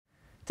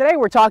Today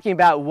we're talking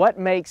about what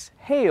makes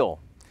hail.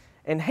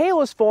 And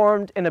hail is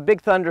formed in a big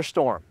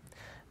thunderstorm.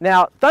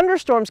 Now,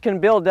 thunderstorms can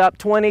build up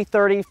 20,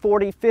 30,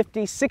 40,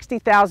 50,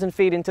 60,000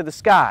 feet into the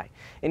sky.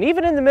 And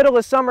even in the middle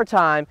of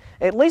summertime,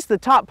 at least the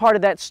top part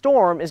of that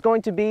storm is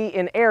going to be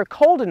in air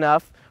cold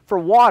enough for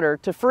water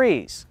to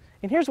freeze.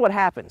 And here's what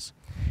happens.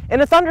 In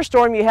a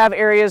thunderstorm, you have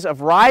areas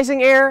of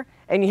rising air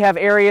and you have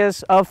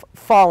areas of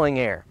falling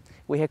air.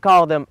 We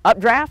call them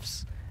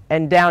updrafts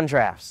and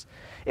downdrafts.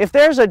 If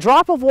there's a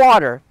drop of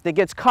water that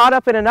gets caught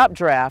up in an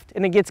updraft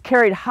and it gets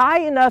carried high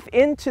enough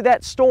into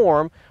that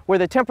storm where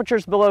the temperature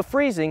is below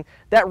freezing,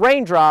 that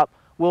raindrop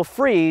will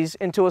freeze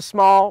into a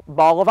small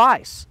ball of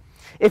ice.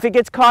 If it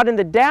gets caught in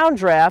the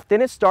downdraft,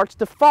 then it starts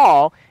to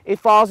fall. It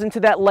falls into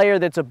that layer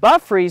that's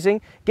above freezing,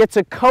 gets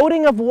a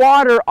coating of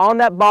water on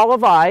that ball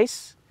of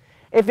ice.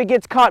 If it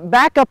gets caught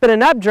back up in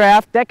an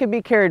updraft, that can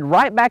be carried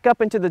right back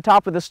up into the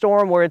top of the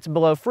storm where it's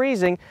below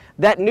freezing.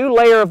 That new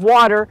layer of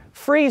water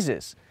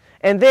freezes.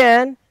 And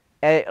then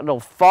it'll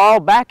fall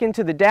back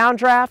into the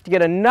downdraft,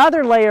 get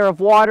another layer of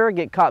water,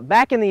 get caught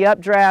back in the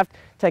updraft,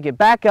 take it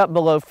back up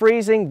below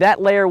freezing,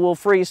 that layer will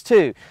freeze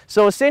too.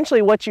 So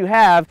essentially what you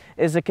have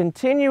is a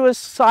continuous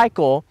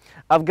cycle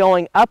of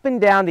going up and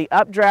down the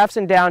updrafts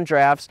and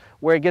downdrafts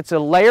where it gets a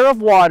layer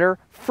of water,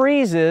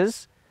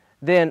 freezes,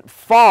 then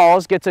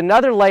falls, gets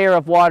another layer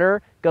of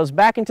water, goes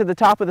back into the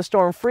top of the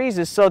storm,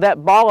 freezes, so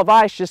that ball of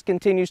ice just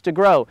continues to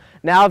grow.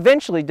 Now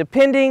eventually,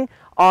 depending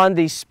on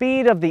the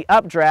speed of the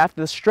updraft,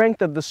 the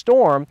strength of the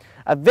storm,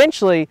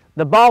 eventually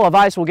the ball of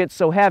ice will get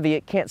so heavy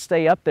it can't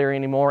stay up there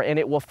anymore and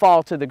it will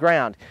fall to the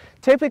ground.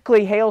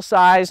 Typically, hail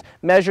size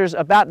measures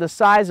about the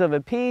size of a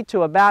pea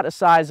to about the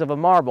size of a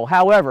marble.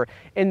 However,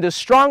 in the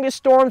strongest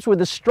storms with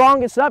the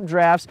strongest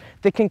updrafts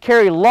that can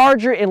carry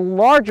larger and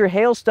larger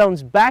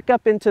hailstones back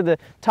up into the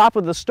top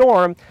of the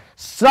storm,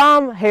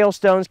 some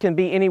hailstones can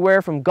be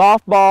anywhere from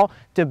golf ball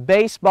to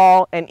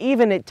baseball and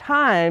even at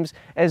times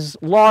as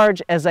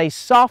large as a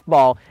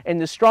softball in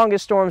the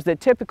strongest storms that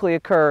typically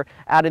occur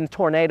out in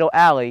Tornado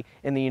Alley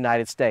in the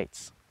United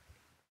States.